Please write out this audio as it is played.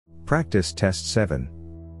Practice Test 7.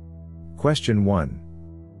 Question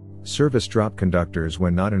 1. Service drop conductors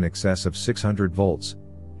when not in excess of 600 volts,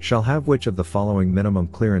 shall have which of the following minimum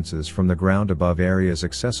clearances from the ground above areas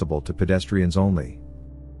accessible to pedestrians only?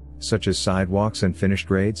 Such as sidewalks and finished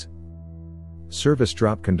grades? Service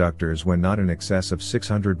drop conductors when not in excess of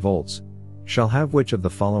 600 volts, shall have which of the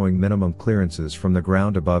following minimum clearances from the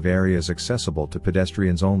ground above areas accessible to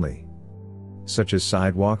pedestrians only? Such as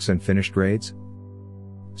sidewalks and finished grades?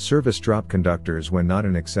 Service drop conductors when not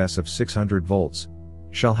in excess of 600 volts,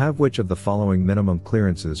 shall have which of the following minimum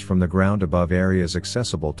clearances from the ground above areas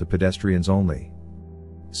accessible to pedestrians only?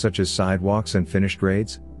 Such as sidewalks and finished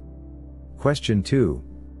grades? Question 2.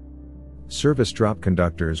 Service drop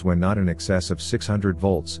conductors when not in excess of 600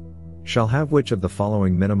 volts, shall have which of the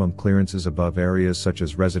following minimum clearances above areas such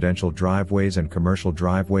as residential driveways and commercial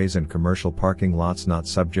parking lots not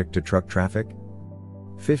subject to truck traffic?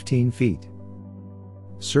 15 feet.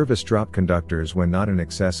 Service drop conductors when not in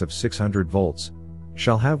excess of 600 volts,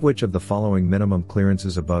 shall have which of the following minimum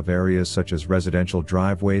clearances above areas such as residential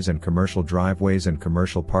driveways and commercial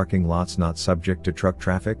parking lots not subject to truck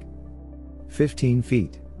traffic? 15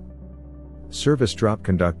 feet. Service drop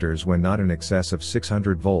conductors when not in excess of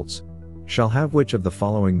 600 volts, shall have which of the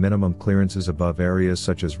following minimum clearances above areas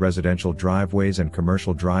such as residential driveways and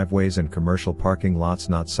commercial parking lots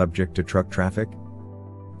not subject to truck traffic?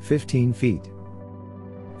 15 feet.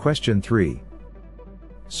 Question 3.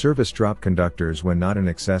 Service drop conductors when not in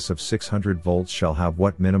excess of 600 volts shall have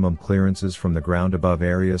what minimum clearances from the ground above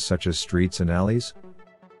areas such as streets and alleys?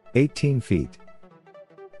 18 feet.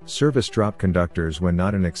 Service drop conductors when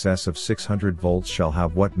not in excess of 600 volts shall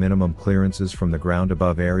have what minimum clearances from the ground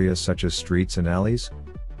above areas such as streets and alleys?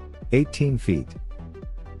 18 feet.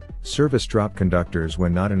 Service drop conductors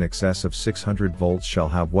when not in excess of 600 volts shall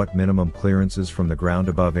have what minimum clearances from the ground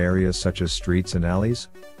above areas such as streets and alleys?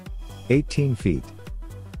 18 feet.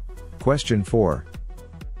 Question 4.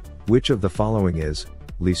 Which of the following is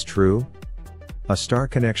least true? A star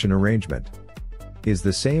connection arrangement is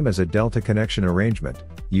the same as a delta connection arrangement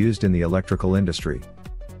used in the electrical industry.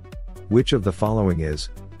 Which of the following is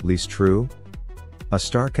least true? A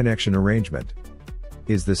star connection arrangement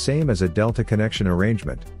is the same as a delta connection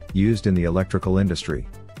arrangement used in the electrical industry.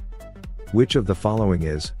 Which of the following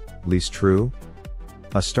is least true?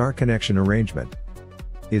 A star connection arrangement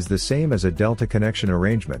is the same as a delta connection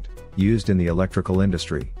arrangement used in the electrical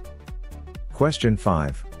industry. Question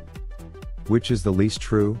 5. Which is the least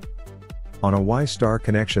true? On a Y-star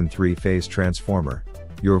connection 3-phase transformer,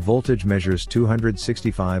 your voltage measures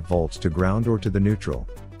 265 volts to ground or to the neutral.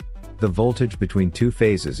 The voltage between two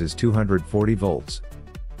phases is 240 volts.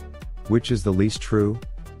 Which is the least true?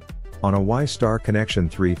 On a Y-star connection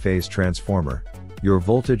 3-phase transformer, your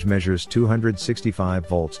voltage measures 265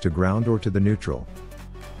 volts to ground or to the neutral.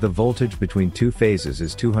 The voltage between two phases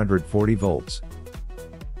is 240 volts.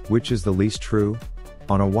 Which is the least true?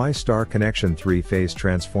 On a Y-star connection 3-phase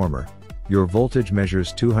transformer, your voltage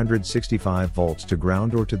measures 265 volts to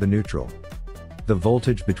ground or to the neutral. The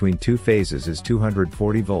voltage between two phases is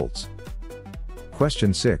 240 volts.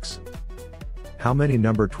 Question 6. How many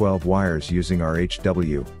number 12 wires using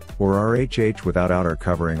RHW, or RHH without outer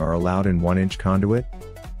covering are allowed in 1-inch conduit?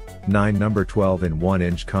 9 number 12 in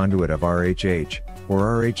 1-inch conduit of RHH, or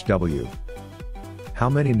RHW. How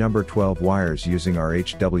many number 12 wires using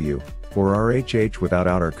RHW, or RHH without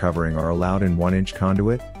outer covering are allowed in 1-inch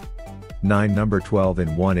conduit? 9 number 12 in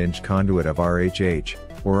 1-inch conduit of RHH,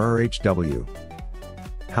 or RHW.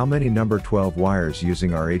 How many number 12 wires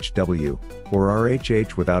using RHW, or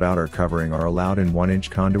RHH without outer covering are allowed in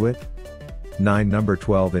 1-inch conduit? 9 number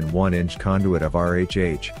 12 in 1-inch conduit of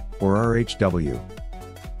RHH, or RHW.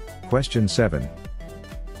 Question 7.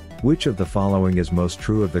 Which of the following is most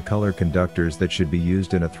true of the color conductors that should be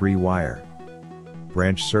used in a 3-wire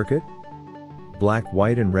branch circuit? Black,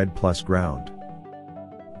 white and red plus ground.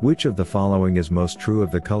 Which of the following is most true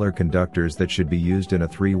of the color conductors that should be used in a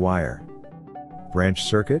 3-wire branch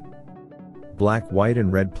circuit? Black, white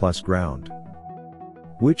and red plus ground.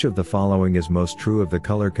 Which of the following is most true of the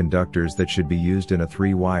color conductors that should be used in a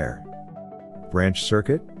 3-wire branch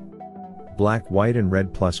circuit? Black, white and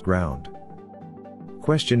red plus ground.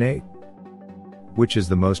 Question 8. Which is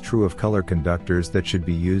the most true of color conductors that should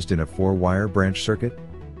be used in a 4-wire branch circuit?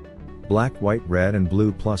 Black, white, red and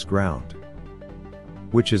blue plus ground.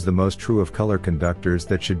 Which is the most true of color conductors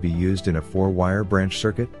that should be used in a 4-wire branch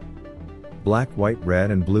circuit? Black, white,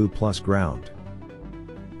 red and blue plus ground.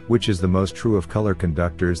 Which is the most true of color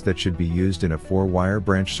conductors that should be used in a 4-wire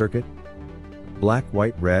branch circuit? Black,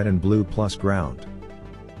 white, red and blue plus ground.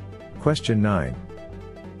 Question 9.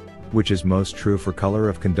 Which is most true for color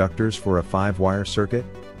of conductors for a 5-wire circuit?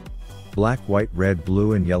 Black, white, red,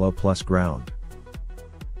 blue and yellow plus ground.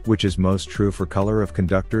 Which is most true for color of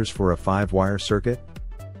conductors for a 5-wire circuit?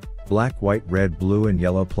 Black, white, red, blue and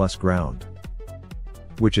yellow plus ground.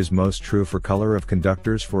 Which is most true for color of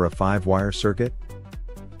conductors for a 5-wire circuit?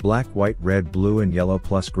 Black, white, red, blue and yellow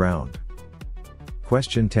plus ground.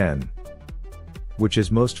 Question 10. Which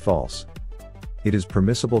is most false? It is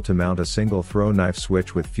permissible to mount a single throw knife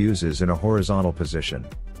switch with fuses in a horizontal position.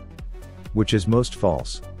 Which is most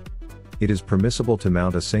false? It is permissible to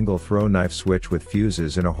mount a single throw knife switch with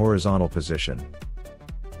fuses in a horizontal position.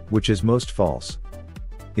 Which is most false?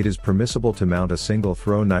 It is permissible to mount a single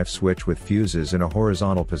throw knife switch with fuses in a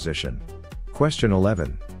horizontal position. Question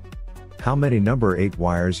 11. How many number 8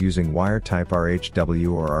 wires using wire type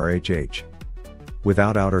RHW or RHH?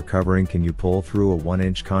 Without outer covering can you pull through a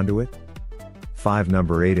 1-inch conduit? 5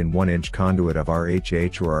 number 8 in 1-inch conduit of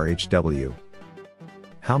RHH or RHW.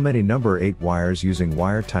 How many number 8 wires using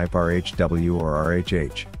wire type RHW or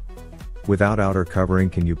RHH? Without outer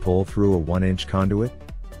covering can you pull through a 1-inch conduit?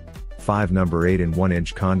 5 number 8 in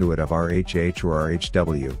 1-inch conduit of RHH or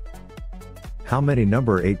RHW. How many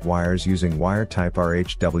number 8 wires using wire type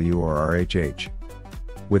RHW or RHH?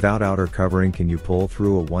 Without outer covering can you pull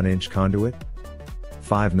through a 1-inch conduit?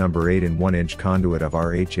 5 number 8 in 1-inch conduit of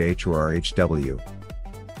RHH or RHW.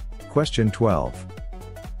 Question 12.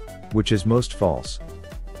 Which is most false?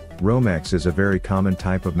 Romex is a very common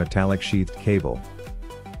type of metallic sheathed cable.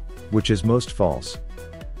 Which is most false?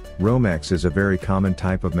 Romex is a very common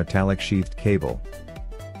type of metallic sheathed cable.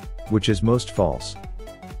 Which is most false?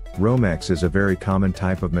 Romex is a very common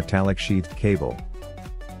type of metallic sheathed cable.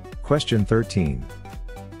 Question 13.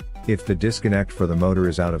 If the disconnect for the motor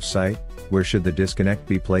is out of sight, where should the disconnect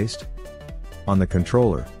be placed? On the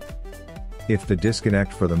controller. If the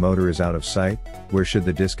disconnect for the motor is out of sight, where should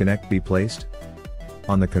the disconnect be placed?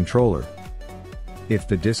 On the controller. If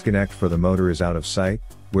the disconnect for the motor is out of sight,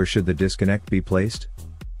 where should the disconnect be placed?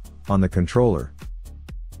 On the controller.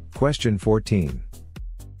 Question 14.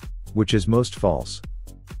 Which is most false?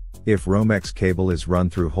 If Romex cable is run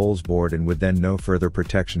through holes bored and with then no further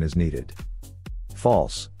protection is needed.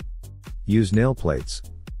 False. Use nail plates.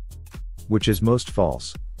 Which is most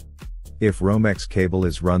false? If Romex cable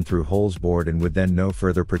is run through holes bored and with then no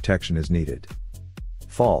further protection is needed.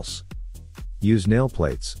 False. Use nail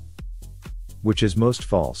plates. Which is most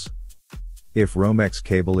false? If Romex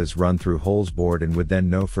cable is run through holes bored and with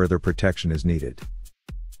then no further protection is needed.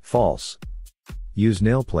 False. Use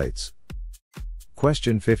nail plates.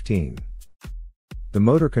 Question 15. The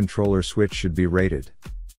motor controller switch should be rated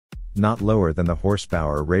not lower than the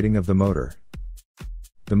horsepower rating of the motor.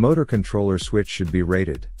 The motor controller switch should be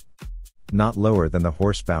rated not lower than the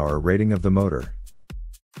horsepower rating of the motor.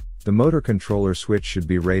 The motor controller switch should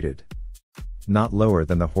be rated not lower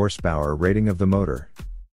than the horsepower rating of the motor.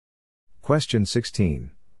 Question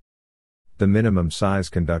 16. The minimum size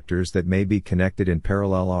conductors that may be connected in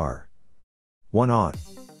parallel are 1 aught.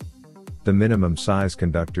 The minimum size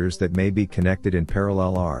conductors that may be connected in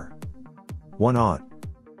parallel are 1 aught.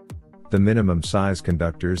 The minimum size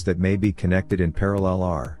conductors that may be connected in parallel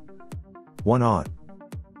are 1 aught.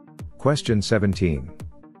 Question 17.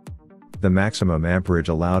 The maximum amperage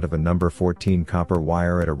allowed of a number 14 copper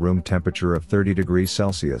wire at a room temperature of 30 degrees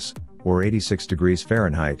Celsius, or 86 degrees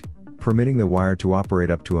Fahrenheit, permitting the wire to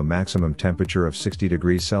operate up to a maximum temperature of 60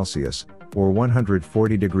 degrees Celsius, or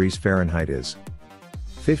 140 degrees Fahrenheit is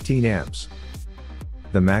 15 amps.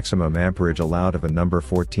 The maximum amperage allowed of a number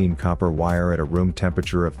 14 copper wire at a room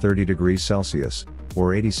temperature of 30 degrees Celsius,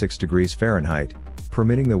 or 86 degrees Fahrenheit,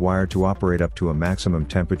 permitting the wire to operate up to a maximum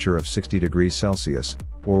temperature of 60 degrees Celsius,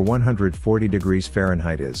 or 140 degrees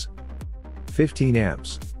Fahrenheit is 15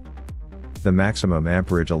 amps. The maximum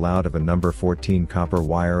amperage allowed of a number 14 copper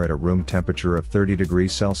wire at a room temperature of 30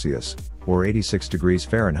 degrees Celsius, or 86 degrees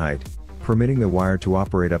Fahrenheit, permitting the wire to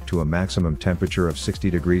operate up to a maximum temperature of 60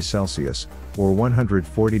 degrees Celsius, or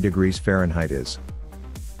 140 degrees Fahrenheit is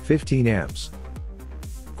 15 amps.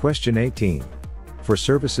 Question 18. For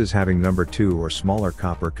surfaces having number 2 or smaller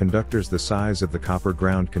copper conductors, the size of the copper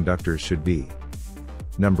ground conductors should be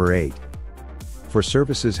number 8. For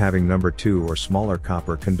surfaces having number 2 or smaller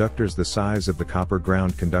copper conductors, the size of the copper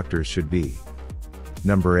ground conductors should be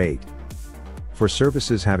number 8. For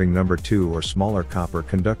surfaces having number 2 or smaller copper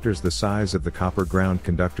conductors, the size of the copper ground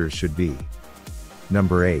conductors should be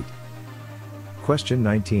number 8. Question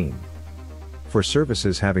 19. For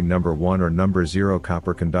surfaces having number 1 or number 0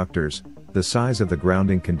 copper conductors, the size of the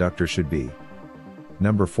grounding conductor should be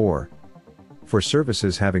number 4. For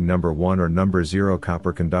surfaces having number 1 or number 0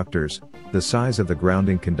 copper conductors, the size of the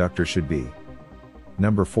grounding conductor should be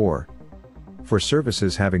number 4. For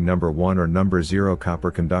surfaces having number 1 or number 0 copper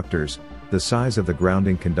conductors, the size of the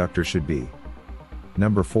grounding conductor should be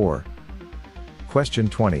number 4. Question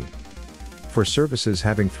 20. For surfaces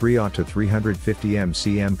having 3/0 to 350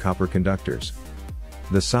 mcm copper conductors,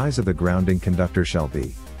 the size of the grounding conductor shall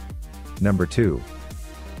be number 2.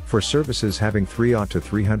 For surfaces having 3/0 to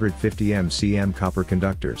 350 mcm copper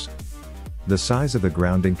conductors, the size of the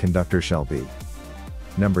grounding conductor shall be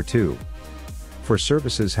number 2. For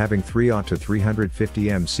surfaces having 3/0 to 350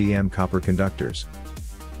 mcm copper conductors,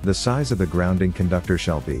 the size of the grounding conductor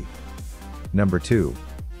shall be number 2.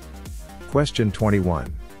 Question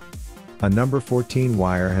 21. A number 14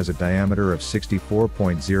 wire has a diameter of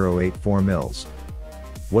 64.084 mils.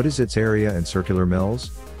 What is its area in circular mils?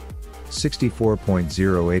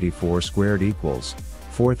 64.084 squared equals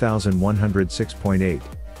 4106.8.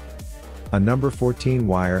 A number 14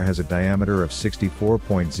 wire has a diameter of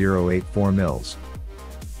 64.084 mils.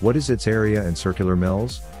 What is its area in circular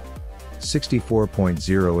mils?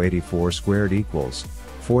 64.084 squared equals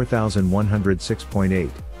 4106.8.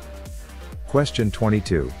 Question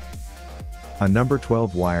 22. A number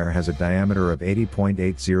 12 wire has a diameter of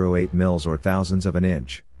 80.808 mils or thousandths of an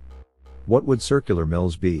inch. What would circular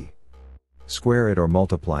mils be? Square it or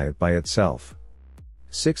multiply it by itself.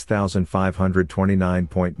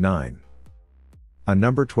 6529.9. A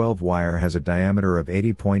number 12 wire has a diameter of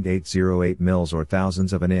 80.808 mils or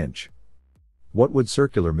thousandths of an inch. What would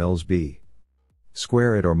circular mils be?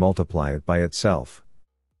 Square it or multiply it by itself.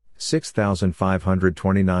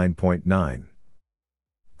 6529.9.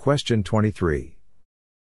 Question 23.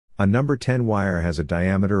 A number 10 wire has a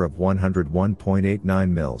diameter of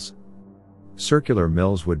 101.89 mils. Circular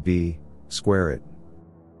mils would be, square it.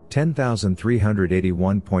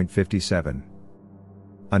 10,381.57.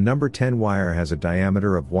 A number 10 wire has a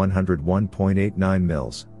diameter of 101.89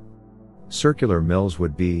 mils. Circular mils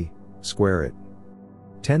would be, square it.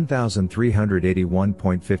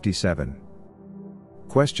 10,381.57.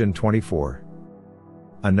 Question 24.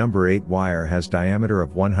 A number 8 wire has diameter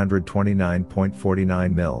of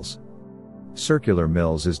 129.49 mils. Circular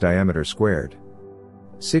mils is diameter squared.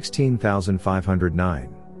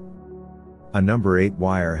 16,509. A number 8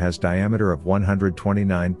 wire has diameter of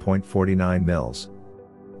 129.49 mils.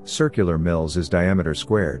 Circular mils is diameter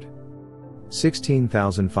squared.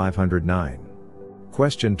 16,509.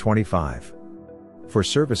 Question 25. For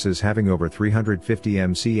surfaces having over 350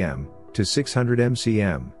 mcm to 600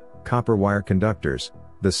 mcm copper wire conductors,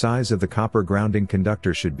 the size of the copper grounding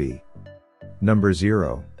conductor should be number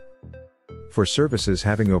 0. For surfaces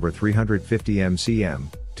having over 350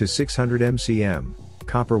 mcm to 600 mcm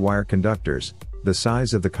copper wire conductors, the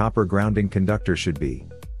size of the copper grounding conductor should be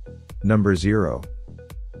number 0.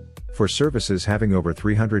 For surfaces having over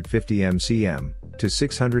 350 mcm to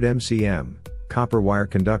 600 mcm copper wire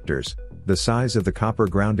conductors, the size of the copper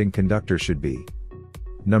grounding conductor should be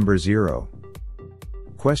number 0.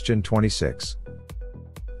 Question 26.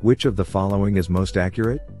 Which of the following is most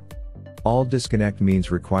accurate? All disconnect means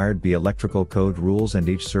required be electrical code rules and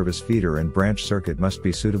each service feeder and branch circuit must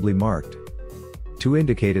be suitably marked to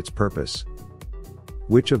indicate its purpose.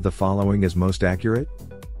 Which of the following is most accurate?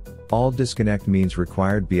 All disconnect means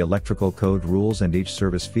required be electrical code rules and each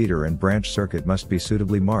service feeder and branch circuit must be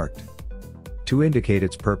suitably marked to indicate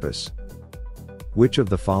its purpose. Which of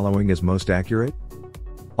the following is most accurate?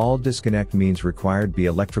 All disconnect means required be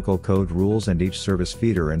electrical code rules and each service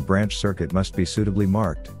feeder and branch circuit must be suitably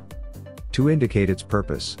marked to indicate its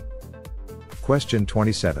purpose. Question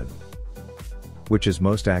 27. Which is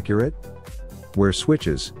most accurate? Where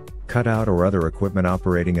switches, cutout or other equipment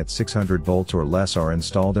operating at 600 volts or less are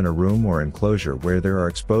installed in a room or enclosure where there are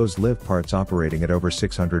exposed live parts operating at over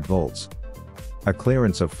 600 volts. A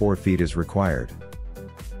clearance of 4 feet is required.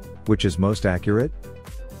 Which is most accurate?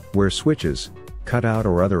 Where switches, cutout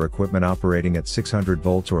or other equipment operating at 600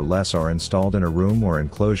 volts or less are installed in a room or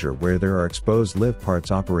enclosure where there are exposed live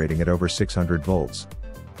parts operating at over 600 volts.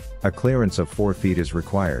 A clearance of 4 feet is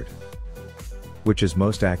required. Which is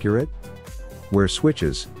most accurate? Where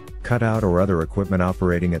switches, cutout or other equipment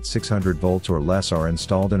operating at 600 volts or less are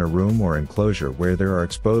installed in a room or enclosure where there are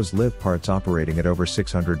exposed live parts operating at over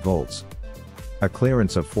 600 volts. A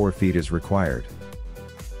clearance of 4 feet is required.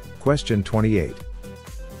 Question 28.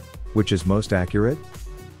 Which is most accurate?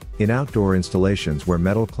 In outdoor installations where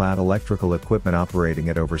metal-clad electrical equipment operating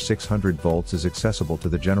at over 600 volts is accessible to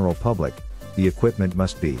the general public, the equipment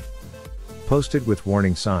must be posted with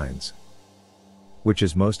warning signs. Which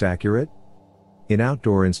is most accurate? In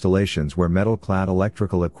outdoor installations where metal-clad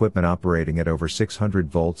electrical equipment operating at over 600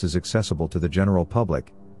 volts is accessible to the general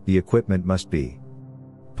public, the equipment must be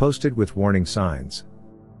posted with warning signs.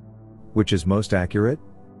 Which is most accurate?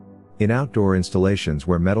 In outdoor installations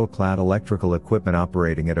where metal-clad electrical equipment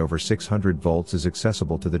operating at over 600 volts is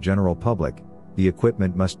accessible to the general public, the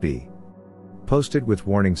equipment must be posted with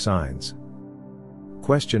warning signs.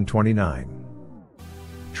 Question 29.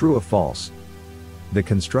 True or false? The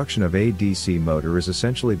construction of a DC motor is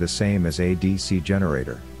essentially the same as a DC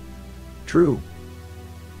generator. True.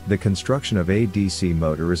 The construction of a DC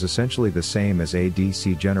motor is essentially the same as a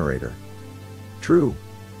DC generator. True.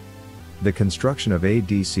 The construction of a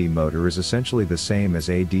DC motor is essentially the same as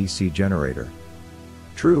a DC generator.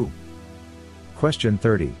 True. Question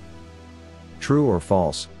 30. True or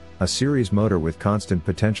false? A series motor with constant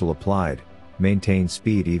potential applied maintains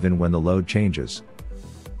speed even when the load changes.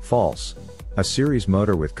 False. A series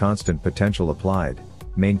motor with constant potential applied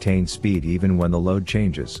maintains speed even when the load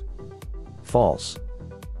changes. False.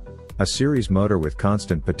 A series motor with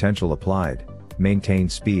constant potential applied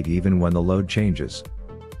maintains speed even when the load changes.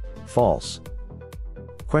 False.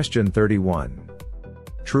 Question 31.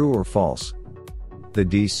 True or false? The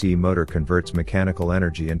DC motor converts mechanical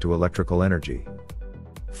energy into electrical energy.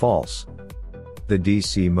 False. The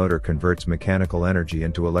DC motor converts mechanical energy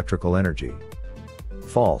into electrical energy.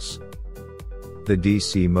 False. The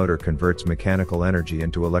DC motor converts mechanical energy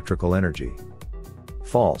into electrical energy.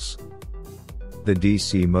 False. The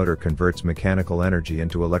DC motor converts mechanical energy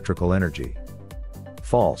into electrical energy.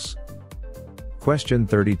 False. Question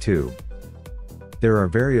 32. There are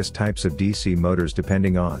various types of DC motors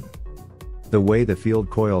depending on the way the field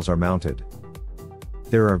coils are mounted.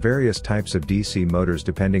 There are various types of DC motors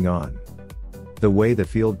depending on the way the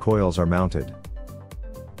field coils are mounted.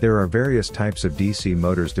 There are various types of DC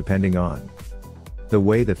motors depending on the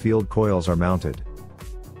way the field coils are mounted.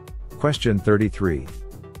 Question 33.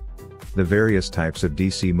 The various types of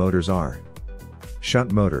DC motors are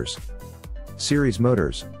shunt motors, series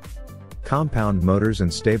motors, compound motors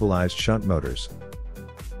and stabilized shunt motors.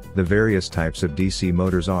 The various types of DC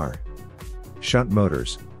motors are shunt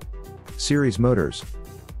motors, series motors,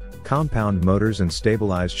 compound motors and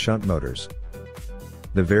stabilized shunt motors.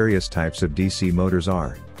 The various types of DC motors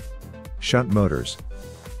are shunt motors,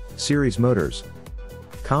 series motors,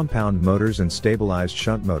 compound motors and stabilized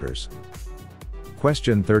shunt motors.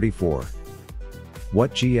 Question 34.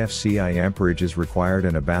 What GFCI amperage is required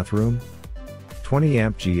in a bathroom? 20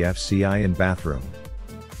 amp GFCI in bathroom.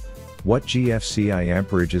 What GFCI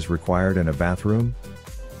amperage is required in a bathroom?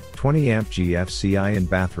 20 amp GFCI in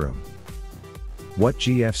bathroom. What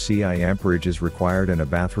GFCI amperage is required in a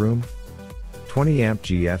bathroom? 20 amp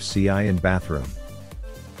GFCI in bathroom.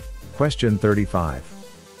 Question 35.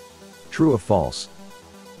 True or false?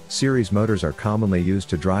 Series motors are commonly used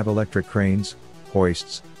to drive electric cranes,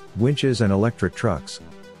 hoists, winches and electric trucks.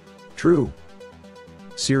 True.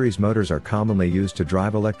 Series motors are commonly used to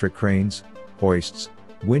drive electric cranes, hoists,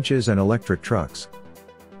 winches and electric trucks.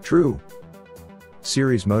 True.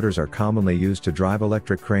 Series motors are commonly used to drive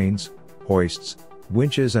electric cranes, hoists,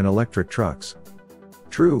 winches and electric trucks.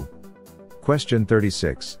 True. Question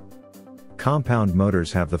 36. Compound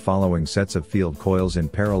motors have the following sets of field coils in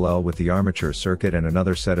parallel with the armature circuit and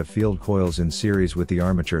another set of field coils in series with the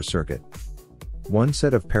armature circuit. One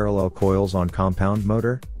set of parallel coils on compound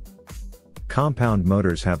motor. Compound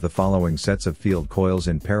motors have the following sets of field coils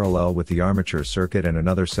in parallel with the armature circuit and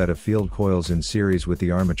another set of field coils in series with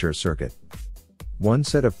the armature circuit. One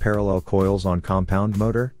set of parallel coils on compound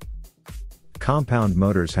motor. Compound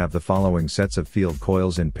motors have the following sets of field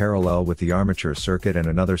coils in parallel with the armature circuit and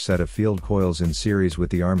another set of field coils in series with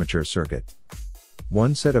the armature circuit.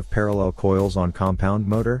 One set of parallel coils on compound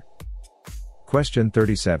motor. Question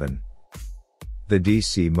 37. The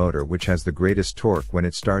DC motor which has the greatest torque when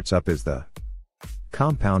it starts up is the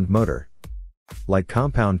compound motor. Like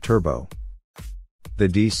compound turbo. The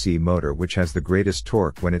DC motor which has the greatest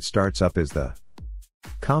torque when it starts up is the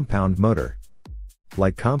compound motor.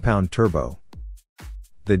 Like compound turbo.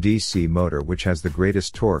 The DC motor which has the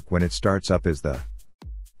greatest torque when it starts up is the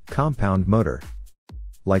compound motor.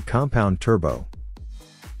 Like compound turbo.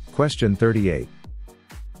 Question 38.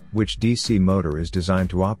 Which DC motor is designed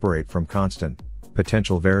to operate from constant,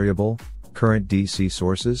 potential variable, current DC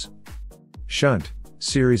sources? Shunt,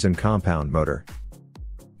 series and compound motor.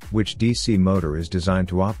 Which DC motor is designed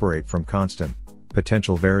to operate from constant,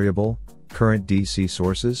 potential variable, current DC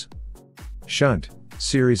sources? Shunt,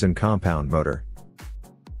 series and compound motor.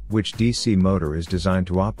 Which DC motor is designed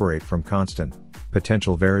to operate from constant,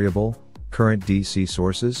 potential variable, current DC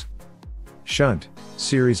sources? Shunt,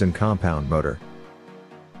 series and compound motor.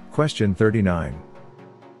 Question 39.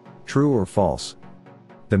 True or false?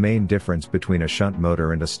 The main difference between a shunt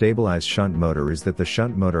motor and a stabilized shunt motor is that the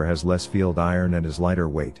shunt motor has less field iron and is lighter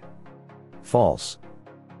weight. False.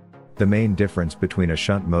 The main difference between a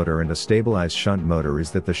shunt motor and a stabilized shunt motor is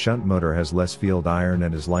that the shunt motor has less field iron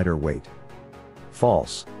and is lighter weight.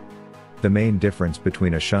 False. The main difference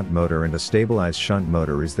between a shunt motor and a stabilized shunt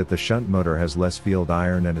motor is that the shunt motor has less field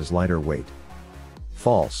iron and is lighter weight.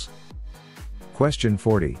 False. Question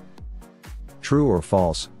 40. True or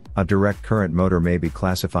false, a direct current motor may be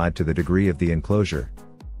classified to the degree of the enclosure?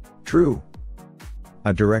 True.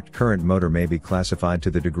 A direct current motor may be classified to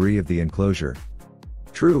the degree of the enclosure.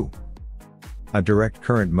 True. A direct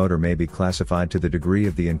current motor may be classified to the degree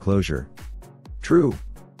of the enclosure. True.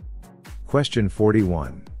 Question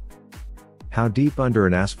 41. How deep under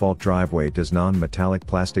an asphalt driveway does non-metallic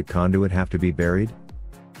plastic conduit have to be buried?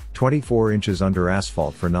 24 inches under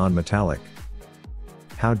asphalt for non-metallic.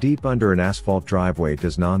 How deep under an asphalt driveway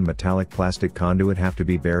does non-metallic plastic conduit have to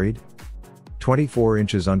be buried? 24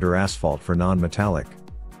 inches under asphalt for non-metallic.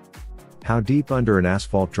 How deep under an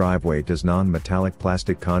asphalt driveway does non-metallic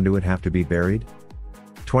plastic conduit have to be buried?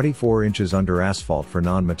 24 inches under asphalt for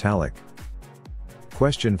non-metallic.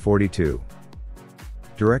 Question 42.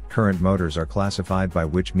 Direct current motors are classified by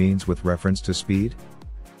which means with reference to speed?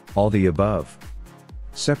 All the above.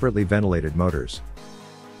 Separately ventilated motors.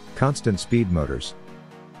 Constant speed motors.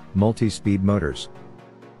 Multi-speed motors.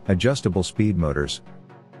 Adjustable speed motors.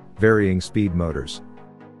 Varying speed motors.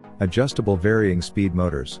 Adjustable varying speed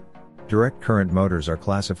motors. Direct current motors are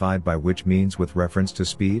classified by which means with reference to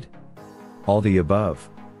speed? All the above.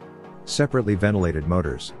 Separately ventilated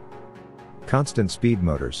motors. Constant speed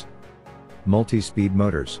motors. Multi-speed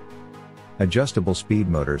motors. Adjustable speed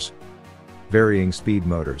motors. Varying speed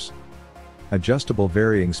motors. Adjustable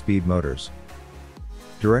varying speed motors.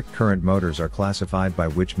 Direct current motors are classified by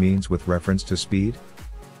which means with reference to speed?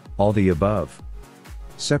 All the above.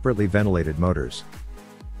 Separately ventilated motors.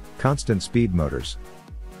 Constant speed motors.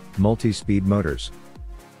 Multi-speed motors.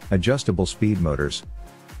 Adjustable speed motors.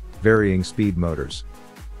 Varying speed motors.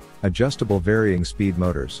 Adjustable varying speed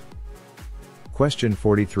motors. Question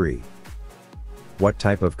 43. What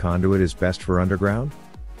type of conduit is best for underground?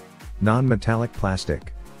 Non-metallic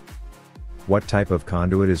plastic. What type of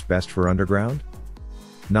conduit is best for underground?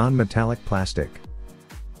 Non-metallic plastic.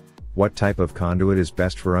 What type of conduit is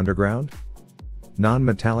best for underground?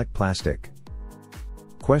 Non-metallic plastic.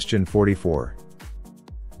 Question 44.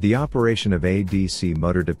 The operation of a DC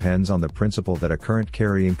motor depends on the principle that a current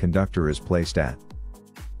carrying conductor is placed at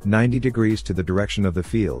 90 degrees to the direction of the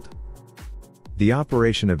field. The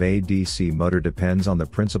operation of a DC motor depends on the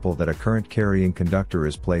principle that a current carrying conductor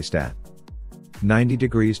is placed at 90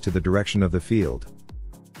 degrees to the direction of the field.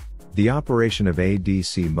 The operation of a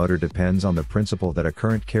DC motor depends on the principle that a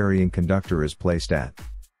current carrying conductor is placed at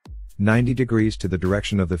 90 degrees to the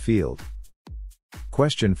direction of the field.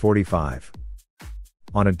 Question 45.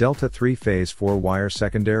 On a delta 3-phase 4-wire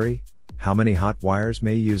secondary, how many hot wires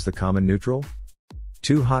may use the common neutral?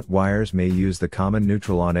 2 hot wires may use the common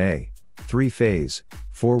neutral on a 3-phase,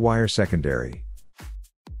 4-wire secondary.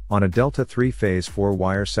 On a delta 3-phase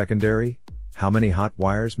 4-wire secondary, how many hot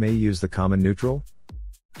wires may use the common neutral?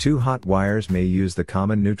 2 hot wires may use the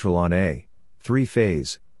common neutral on a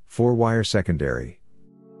 3-phase, 4-wire secondary.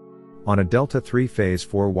 On a delta 3-phase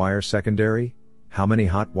 4-wire secondary, how many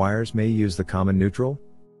hot wires may use the common neutral?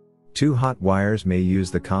 2 hot wires may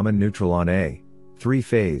use the common neutral on a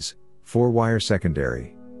 3-phase, 4-wire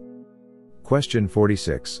secondary. Question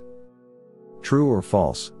 46. True or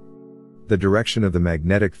false? The direction of the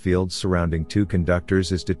magnetic field surrounding two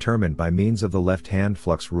conductors is determined by means of the left-hand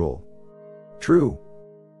flux rule. True.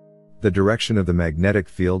 The direction of the magnetic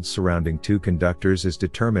field surrounding two conductors is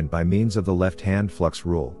determined by means of the left-hand flux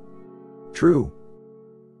rule. True.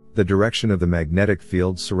 The direction of the magnetic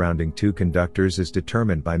field surrounding two conductors is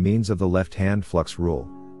determined by means of the left-hand flux rule.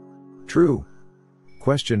 True.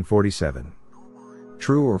 Question 47.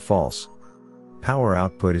 True or false? Power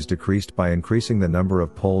output is decreased by increasing the number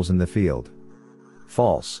of poles in the field.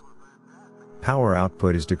 False. Power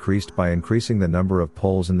output is decreased by increasing the number of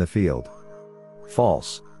poles in the field.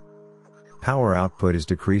 False. Power output is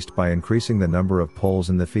decreased by increasing the number of poles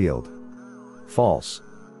in the field. False.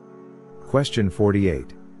 Question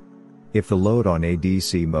 48. If the load on a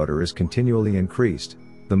DC motor is continually increased,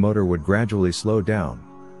 the motor would gradually slow down.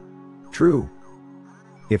 True.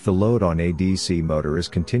 If the load on a DC motor is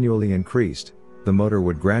continually increased, the motor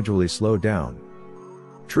would gradually slow down.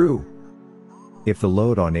 True. If the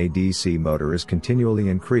load on a DC motor is continually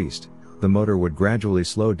increased, the motor would gradually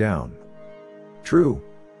slow down. True.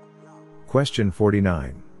 Question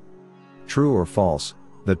 49. True or false?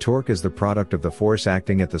 The torque is the product of the force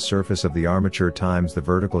acting at the surface of the armature times the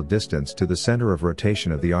vertical distance to the center of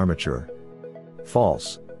rotation of the armature.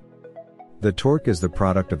 False. The torque is the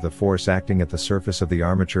product of the force acting at the surface of the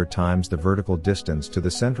armature times the vertical distance to the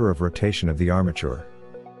center of rotation of the armature.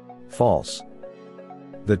 False.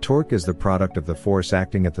 The torque is the product of the force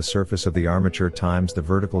acting at the surface of the armature times the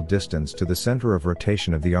vertical distance to the center of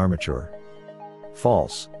rotation of the armature.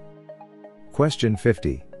 False. Question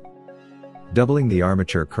 50. Doubling the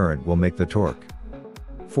armature current will make the torque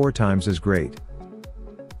 4 times as great.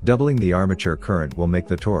 Doubling the armature current will make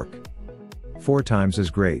the torque 4 times as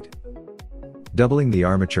great. Doubling the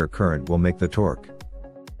armature current will make the torque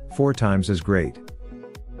 4 times as great.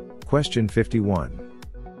 Question 51.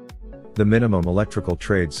 The minimum electrical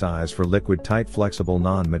trade size for liquid tight flexible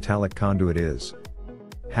non-metallic conduit is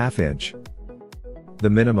 ½ inch. The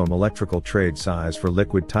minimum electrical trade size for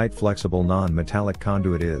liquid tight flexible non-metallic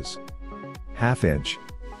conduit is ½ inch.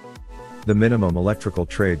 The minimum electrical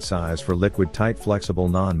trade size for liquid tight flexible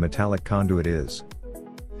non-metallic conduit is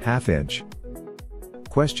 ½ inch.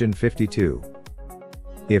 Question 52.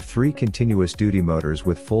 If 3 continuous duty motors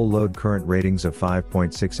with full load current ratings of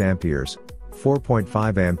 5.6 amperes,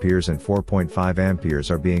 4.5 amperes and 4.5 amperes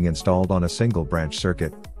are being installed on a single branch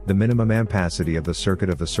circuit, the minimum ampacity of the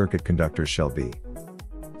circuit conductors shall be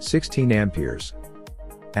 16 amperes.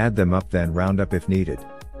 Add them up then round up if needed.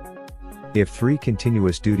 If 3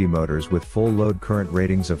 continuous duty motors with full load current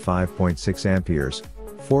ratings of 5.6 amperes,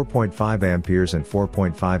 4.5 amperes and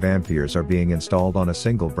 4.5 amperes are being installed on a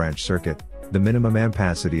single branch circuit, the minimum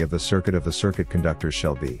ampacity of the circuit conductors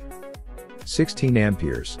shall be 16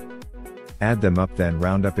 amperes. Add them up then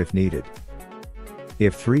round up if needed.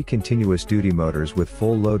 If 3 continuous duty motors with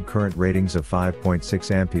full load current ratings of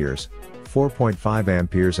 5.6 amperes, 4.5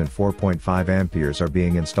 amperes and 4.5 amperes are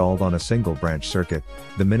being installed on a single branch circuit,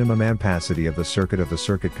 the minimum ampacity of the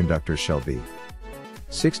circuit conductors shall be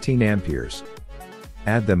 16 amperes.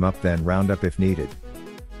 Add them up then round up if needed.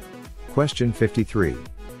 Question 53.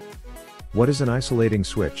 What is an isolating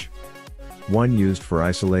switch? 1 used for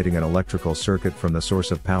isolating an electrical circuit from the source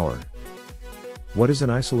of power. What is an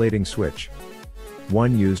isolating switch?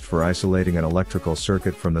 1 used for isolating an electrical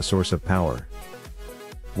circuit from the source of power.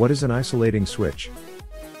 What is an isolating switch?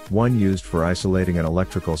 1 used for isolating an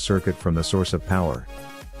electrical circuit from the source of power.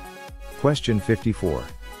 Question 54.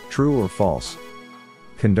 True or false?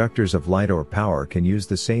 Conductors of light or power can use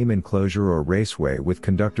the same enclosure or raceway with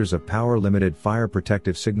conductors of power limited fire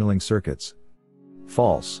protective signaling circuits.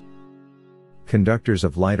 False. Conductors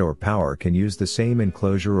of light or power can use the same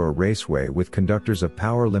enclosure or raceway with conductors of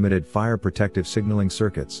power limited fire protective signaling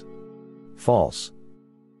circuits. False.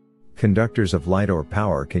 Conductors of light or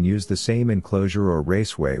power can use the same enclosure or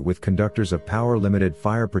raceway with conductors of power limited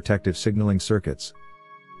fire protective signaling circuits.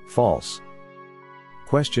 False.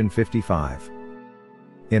 Question 55.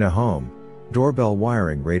 In a home, doorbell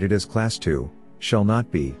wiring rated as Class 2, shall not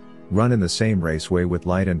be run in the same raceway with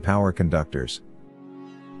light and power conductors.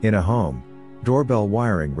 In a home, doorbell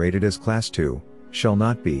wiring rated as Class 2, shall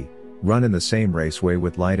not be run in the same raceway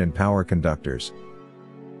with light and power conductors.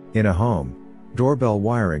 In a home, doorbell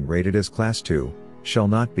wiring rated as Class 2, shall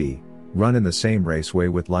not be run in the same raceway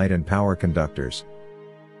with light and power conductors.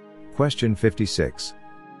 Question 56.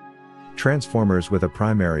 Transformers with a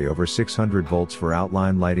primary over 600 volts for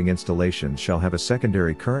outline lighting installations shall have a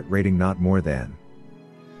secondary current rating not more than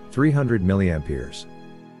 300 milliamperes.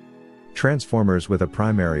 Transformers with a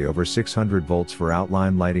primary over 600 volts for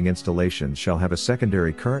outline lighting installations shall have a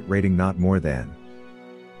secondary current rating not more than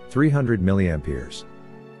 300 milliamperes.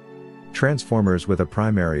 Transformers with a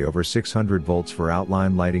primary over 600 volts for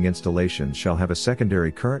outline lighting installations shall have a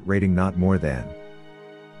secondary current rating not more than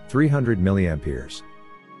 300 milliamperes.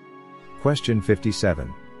 Question 57.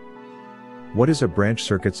 What is a branch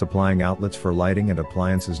circuit supplying outlets for lighting and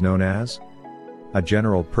appliances known as? A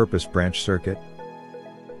general-purpose branch circuit.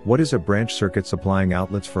 What is a branch circuit supplying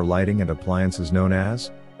outlets for lighting and appliances known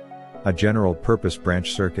as? A general-purpose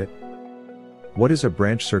branch circuit. What is a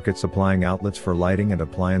branch circuit supplying outlets for lighting and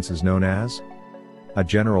appliances known as? A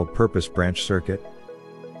general-purpose branch circuit.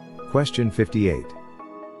 Question 58.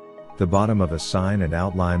 The bottom of a sign and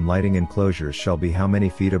outline lighting enclosures shall be how many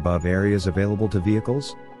feet above areas available to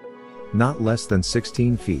vehicles? Not less than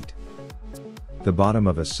 16 feet. The bottom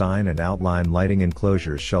of a sign and outline lighting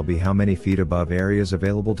enclosures shall be how many feet above areas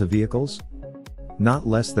available to vehicles? Not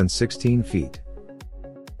less than 16 feet.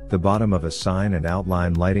 The bottom of a sign and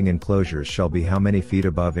outline lighting enclosures shall be how many feet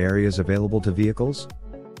above areas available to vehicles?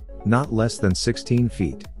 Not less than 16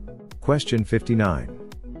 feet. Question 59.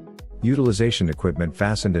 Utilization equipment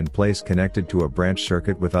fastened in place connected to a branch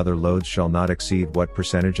circuit with other loads shall not exceed what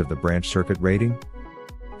percentage of the branch circuit rating?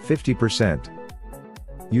 50%.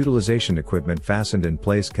 Utilization equipment fastened in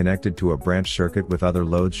place connected to a branch circuit with other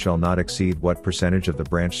loads shall not exceed what percentage of the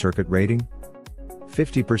branch circuit rating?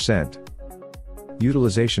 50%.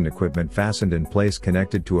 Utilization equipment fastened in place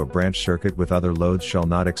connected to a branch circuit with other loads shall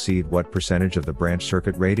not exceed what percentage of the branch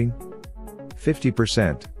circuit rating?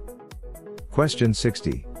 50%. Question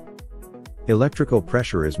 60. Electrical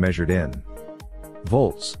pressure is measured in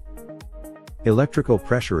volts. Electrical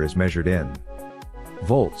pressure is measured in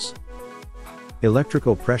volts.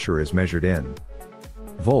 Electrical pressure is measured in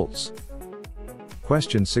volts.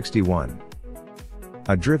 Question 61.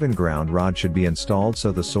 A driven ground rod should be installed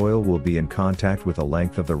so the soil will be in contact with a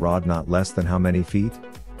length of the rod not less than how many feet?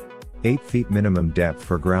 8 feet minimum depth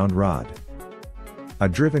for ground rod. A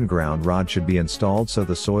driven ground rod should be installed so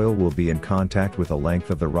the soil will be in contact with a length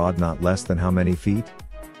of the rod not less than how many feet?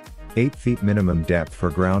 8 feet minimum depth for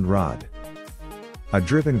ground rod. A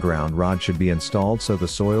driven ground rod should be installed so the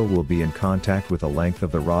soil will be in contact with a length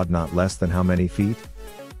of the rod not less than how many feet?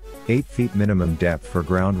 8 feet minimum depth for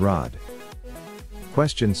ground rod.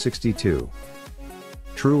 Question 62.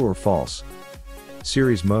 True or false?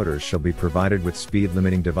 Series motors shall be provided with speed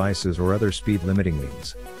limiting devices or other speed limiting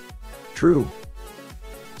means. True.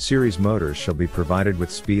 Series motors shall be provided with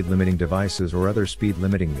speed limiting devices or other speed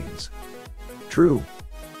limiting means. True.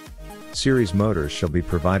 Series motors shall be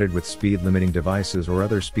provided with speed limiting devices or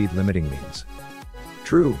other speed limiting means.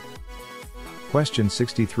 True. Question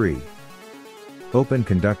 63. Open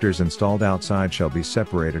conductors installed outside shall be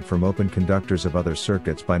separated from open conductors of other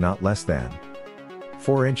circuits by not less than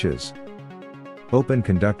 4 inches. Open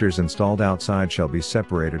conductors installed outside shall be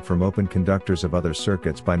separated from open conductors of other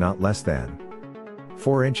circuits by not less than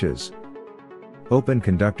 4 inches. Open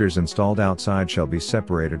conductors installed outside shall be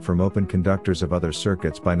separated from open conductors of other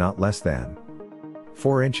circuits by not less than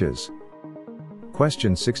 4 inches.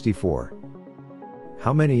 Question 64.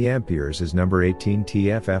 How many amperes is number 18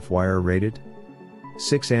 TFF wire rated?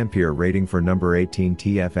 6 ampere rating for number 18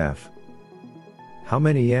 TFF. How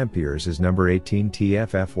many amperes is number 18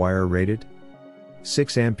 TFF wire rated?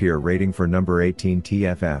 6 ampere rating for number 18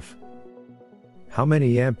 TFF. How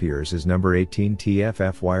many amperes is number 18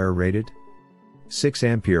 TFF wire rated? 6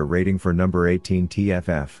 ampere rating for number 18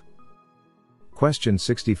 TFF. Question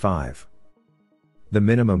 65. The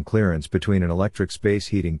minimum clearance between an electric space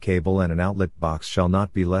heating cable and an outlet box shall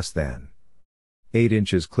not be less than 8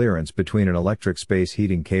 inches clearance between an electric space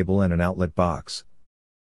heating cable and an outlet box.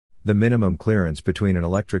 The minimum clearance between an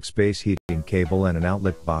electric space heating cable and an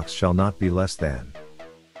outlet box shall not be less than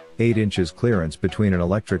 8 inches clearance between an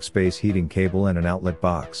electric space heating cable and an outlet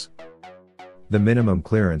box. The minimum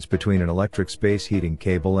clearance between an electric space heating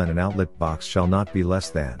cable and an outlet box shall not be less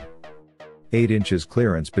than 8 inches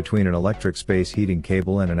clearance between an electric space heating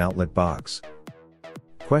cable and an outlet box.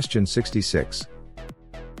 Question 66.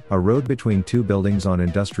 A road between two buildings on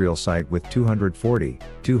industrial site with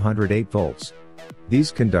 240-208 volts.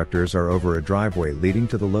 These conductors are over a driveway leading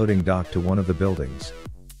to the loading dock to one of the buildings.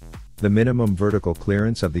 The minimum vertical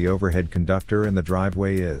clearance of the overhead conductor and the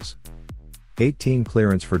driveway is 18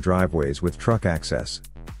 clearance for driveways with truck access.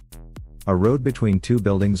 A road between two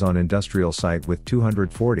buildings on industrial site with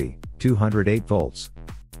 240-208 volts.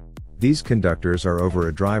 These conductors are over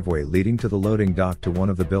a driveway leading to the loading dock to one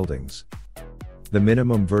of the buildings. The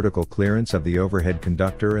minimum vertical clearance of the overhead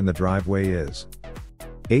conductor and the driveway is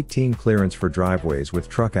 18 clearance for driveways with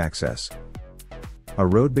truck access. A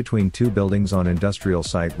road between two buildings on industrial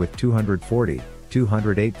site with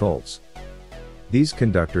 240-208 volts. These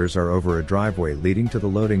conductors are over a driveway leading to the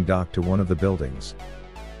loading dock to one of the buildings.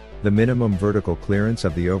 The minimum vertical clearance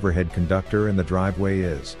of the overhead conductor and the driveway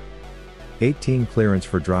is 18 clearance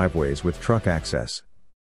for driveways with truck access.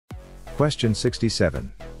 Question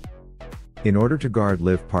 67. In order to guard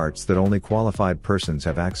live parts that only qualified persons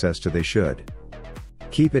have access to, they should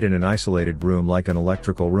keep it in an isolated room like an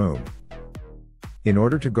electrical room. In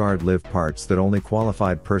order to guard live parts that only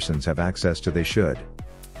qualified persons have access to, they should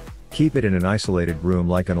keep it in an isolated room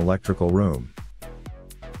like an electrical room.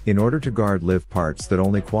 In order to guard live parts that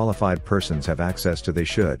only qualified persons have access to, they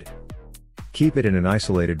should keep it in an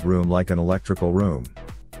isolated room like an electrical room.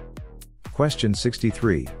 Question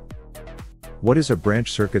 63. What is a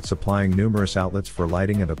branch circuit supplying numerous outlets for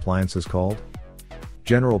lighting and appliances called?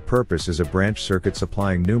 General purpose is a branch circuit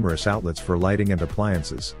supplying numerous outlets for lighting and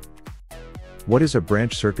appliances. What is a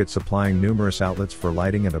branch circuit supplying numerous outlets for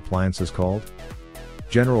lighting and appliances called?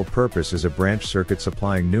 General purpose is a branch circuit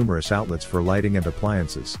supplying numerous outlets for lighting and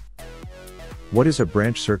appliances. What is a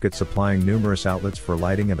branch circuit supplying numerous outlets for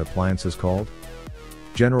lighting and appliances called?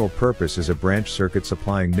 General purpose is a branch circuit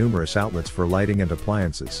supplying numerous outlets for lighting and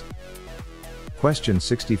appliances. Question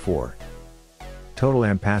 64. Total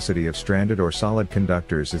ampacity of stranded or solid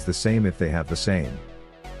conductors is the same if they have the same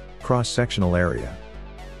cross-sectional area.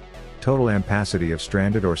 Total ampacity of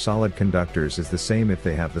stranded or solid conductors is the same if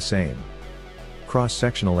they have the same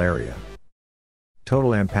cross-sectional area.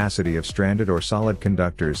 Total ampacity of stranded or solid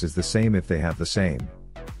conductors is the same if they have the same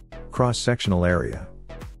cross-sectional area.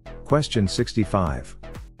 Question 65.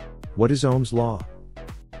 What is Ohm's law?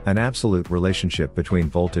 An absolute relationship between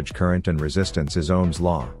voltage, current and resistance is Ohm's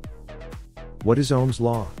law. What is Ohm's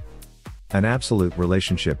law? An absolute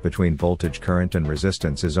relationship between voltage, current and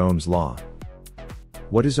resistance is Ohm's law.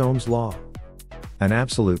 What is Ohm's law? An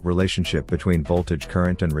absolute relationship between voltage,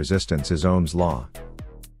 current and resistance is Ohm's law.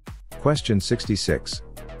 Question 66.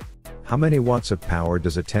 How many watts of power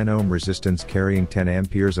does a 10 ohm resistance carrying 10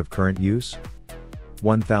 amperes of current use?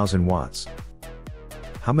 1000 watts.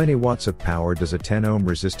 How many watts of power does a 10 ohm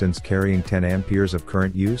resistance carrying 10 amperes of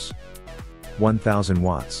current use? 1000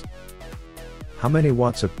 watts. How many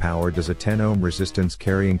watts of power does a 10 ohm resistance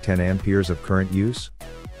carrying 10 amperes of current use?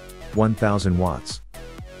 1000 watts.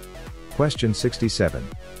 Question 67.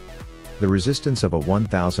 The resistance of a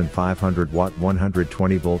 1500 watt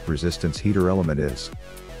 120 volt resistance heater element is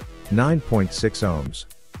 9.6 ohms.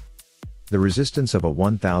 The resistance of a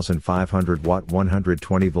 1500 watt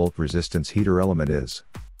 120 volt resistance heater element is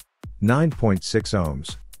 9.6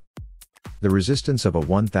 ohms. The resistance of a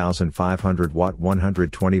 1500 watt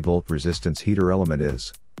 120 volt resistance heater element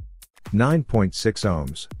is 9.6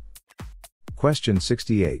 ohms. Question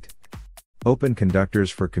 68. Open conductors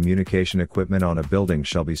for communication equipment on a building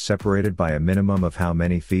shall be separated by a minimum of how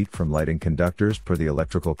many feet from lighting conductors per the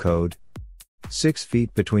electrical code? 6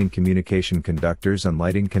 feet between communication conductors and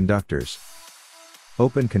lighting conductors.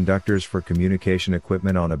 Open conductors for communication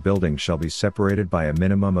equipment on a building shall be separated by a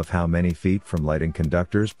minimum of how many feet from lighting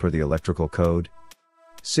conductors per the electrical code?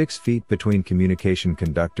 6 feet between communication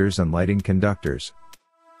conductors and lighting conductors.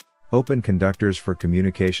 Open conductors for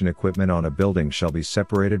communication equipment on a building shall be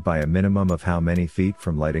separated by a minimum of how many feet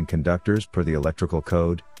from lighting conductors per the electrical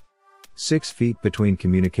code? 6 feet between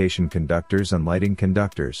communication conductors and lighting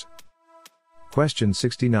conductors. Question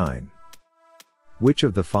 69. Which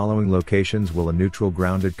of the following locations will a neutral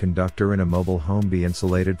grounded conductor in a mobile home be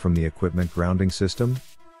insulated from the equipment grounding system?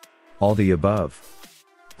 All the above.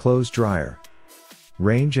 Clothes dryer.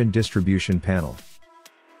 Range and distribution panel.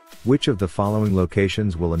 Which of the following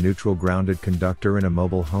locations will a neutral grounded conductor in a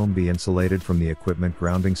mobile home be insulated from the equipment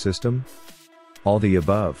grounding system? All the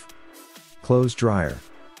above. Clothes dryer.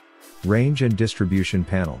 Range and distribution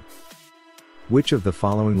panel. Which of the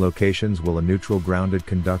following locations will a neutral grounded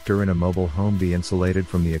conductor in a mobile home be insulated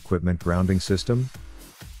from the equipment grounding system?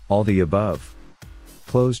 All the above.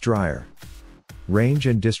 Clothes dryer. Range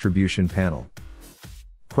and distribution panel.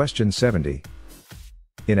 Question 70.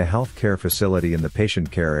 In a healthcare facility in the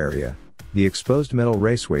patient care area, the exposed metal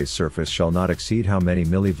raceways surface shall not exceed how many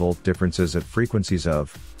millivolt differences at frequencies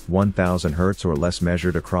of 1000 Hz or less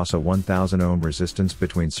measured across a 1000 ohm resistance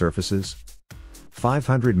between surfaces?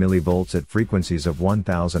 500 millivolts at frequencies of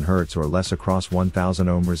 1000 Hz or less across 1000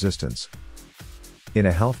 ohm resistance. In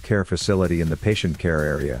a healthcare facility in the patient care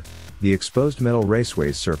area, the exposed metal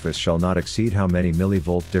raceways surface shall not exceed how many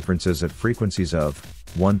millivolt differences at frequencies of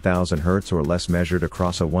 1000 Hz or less measured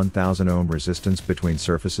across a 1000 ohm resistance between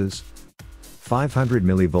surfaces? 500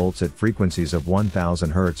 millivolts at frequencies of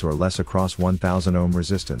 1000 Hz or less across 1000 ohm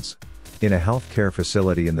resistance. In a healthcare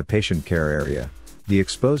facility in the patient care area, the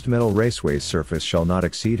exposed metal raceways surface shall not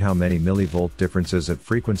exceed how many millivolt differences at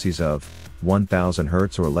frequencies of 1000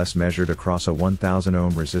 Hz or less measured across a 1000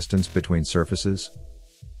 ohm resistance between surfaces?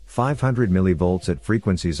 500 millivolts at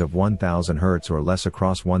frequencies of 1000 Hz or less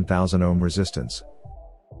across 1000 ohm resistance.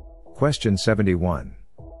 Question 71.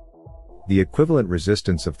 The equivalent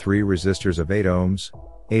resistance of 3 resistors of 8 ohms,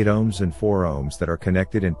 8 ohms and 4 ohms that are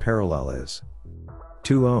connected in parallel is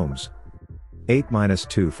 2 ohms. 8 minus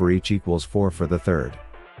 2 for each equals 4 for the third.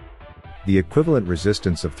 The equivalent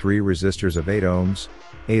resistance of 3 resistors of 8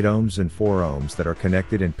 ohms and 4 ohms that are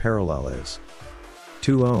connected in parallel is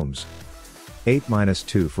 2 ohms. 8 minus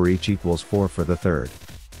 2 for each equals 4 for the third.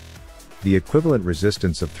 The equivalent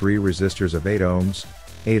resistance of 3 resistors of 8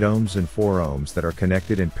 ohms and 4 ohms that are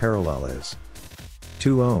connected in parallel is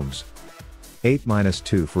 2 ohms. 8 minus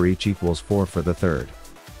 2 for each equals 4 for the third.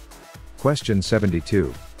 Question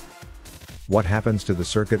 72. What happens to the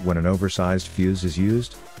circuit when an oversized fuse is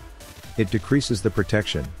used? It decreases the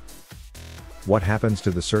protection. What happens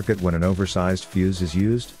to the circuit when an oversized fuse is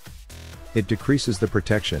used? It decreases the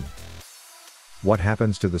protection. What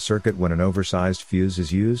happens to the circuit when an oversized fuse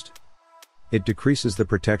is used? It decreases the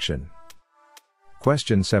protection.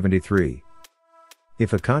 Question 73.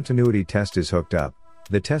 If a continuity test is hooked up,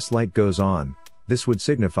 the test light goes on, this would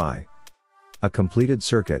signify a completed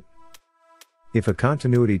circuit. If a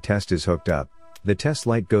continuity test is hooked up, the test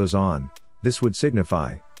light goes on, this would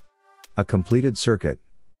signify a completed circuit.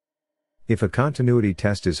 If a continuity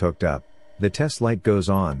test is hooked up, the test light goes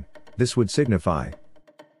on, this would signify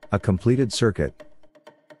a completed circuit.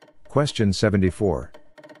 Question 74.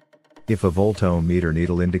 If a volt-ohm meter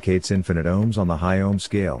needle indicates infinite ohms on the high ohm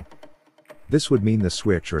scale, this would mean the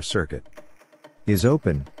switch or circuit is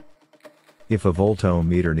open. If a volt-ohm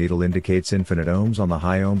meter needle indicates infinite ohms on the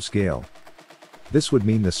high ohm scale, this would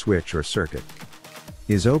mean the switch or circuit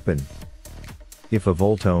is open. If a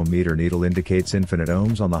volt-ohm meter needle indicates infinite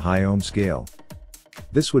ohms on the high ohm scale,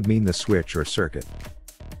 this would mean the switch or circuit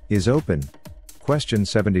is open. Question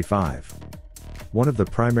 75. One of the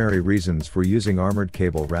primary reasons for using armored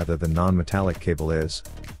cable rather than non-metallic cable is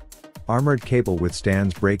armored cable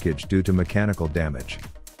withstands breakage due to mechanical damage.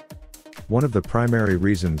 One of the primary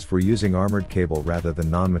reasons for using armored cable rather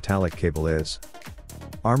than non-metallic cable is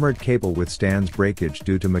armored cable withstands breakage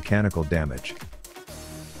due to mechanical damage.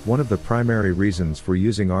 One of the primary reasons for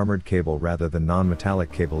using armored cable rather than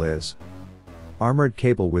non-metallic cable is armored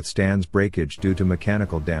cable withstands breakage due to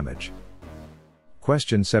mechanical damage.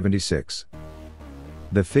 Question 76.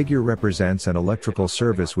 The figure represents an electrical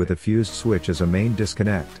service with a fused switch as a main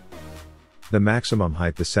disconnect. The maximum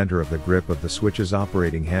height, the center of the grip of the switch's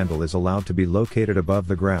operating handle, is allowed to be located above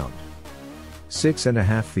the ground.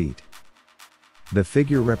 6.5 feet. The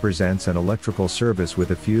figure represents an electrical service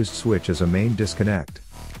with a fused switch as a main disconnect.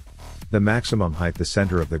 The maximum height, the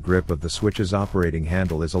center of the grip of the switch's operating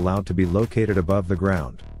handle, is allowed to be located above the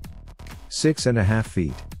ground. 6.5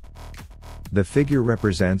 feet. The figure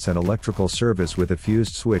represents an electrical service with a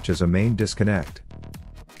fused switch as a main disconnect.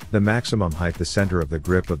 The maximum height, the center of the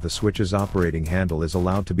grip of the switch's operating handle, is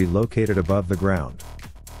allowed to be located above the ground.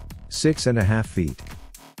 6.5 feet.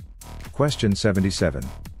 Question 77.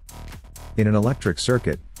 In an electric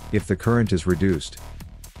circuit, if the current is reduced,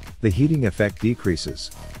 the heating effect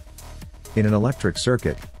decreases. In an electric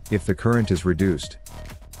circuit, if the current is reduced,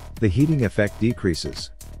 the heating effect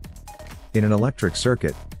decreases. In an electric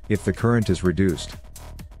circuit, if the current is reduced,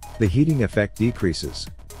 the heating effect decreases.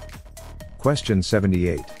 Question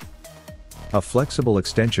 78. A flexible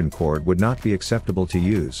extension cord would not be acceptable to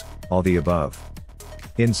use, all the above.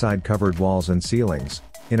 Inside covered walls and ceilings,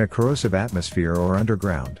 in a corrosive atmosphere or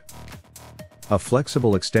underground. A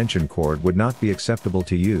flexible extension cord would not be acceptable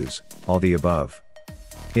to use, all the above.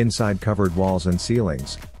 Inside covered walls and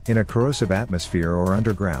ceilings, in a corrosive atmosphere or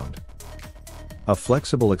underground. A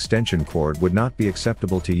flexible extension cord would not be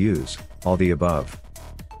acceptable to use, all the above.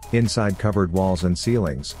 Inside covered walls and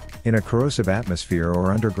ceilings, in a corrosive atmosphere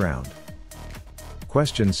or underground.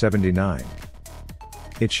 Question 79.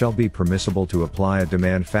 It shall be permissible to apply a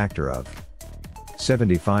demand factor of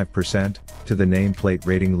 75% to the nameplate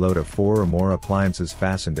rating load of 4 or more appliances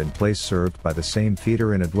fastened in place served by the same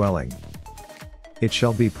feeder in a dwelling. It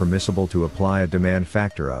shall be permissible to apply a demand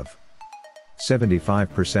factor of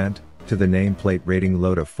 75% to the nameplate rating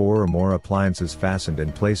load of 4 or more appliances fastened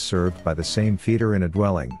in place served by the same feeder in a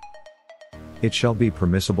dwelling. It shall be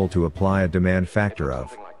permissible to apply a demand factor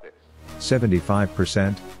of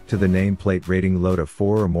 75% to the nameplate rating load of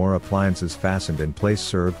 4 or more appliances fastened in place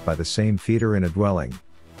served by the same feeder in a dwelling.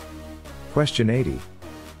 Question 80.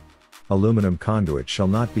 Aluminum conduit shall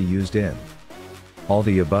not be used in all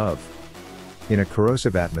the above. In a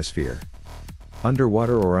corrosive atmosphere,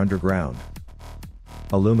 underwater or underground.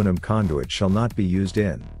 Aluminum conduit shall not be used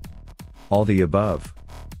in all the above.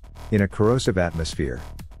 In a corrosive atmosphere,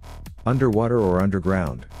 underwater or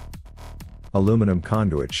underground. Aluminum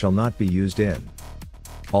conduit shall not be used in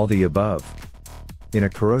all the above. In a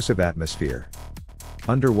corrosive atmosphere,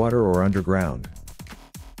 underwater or underground.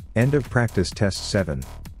 End of practice test 7.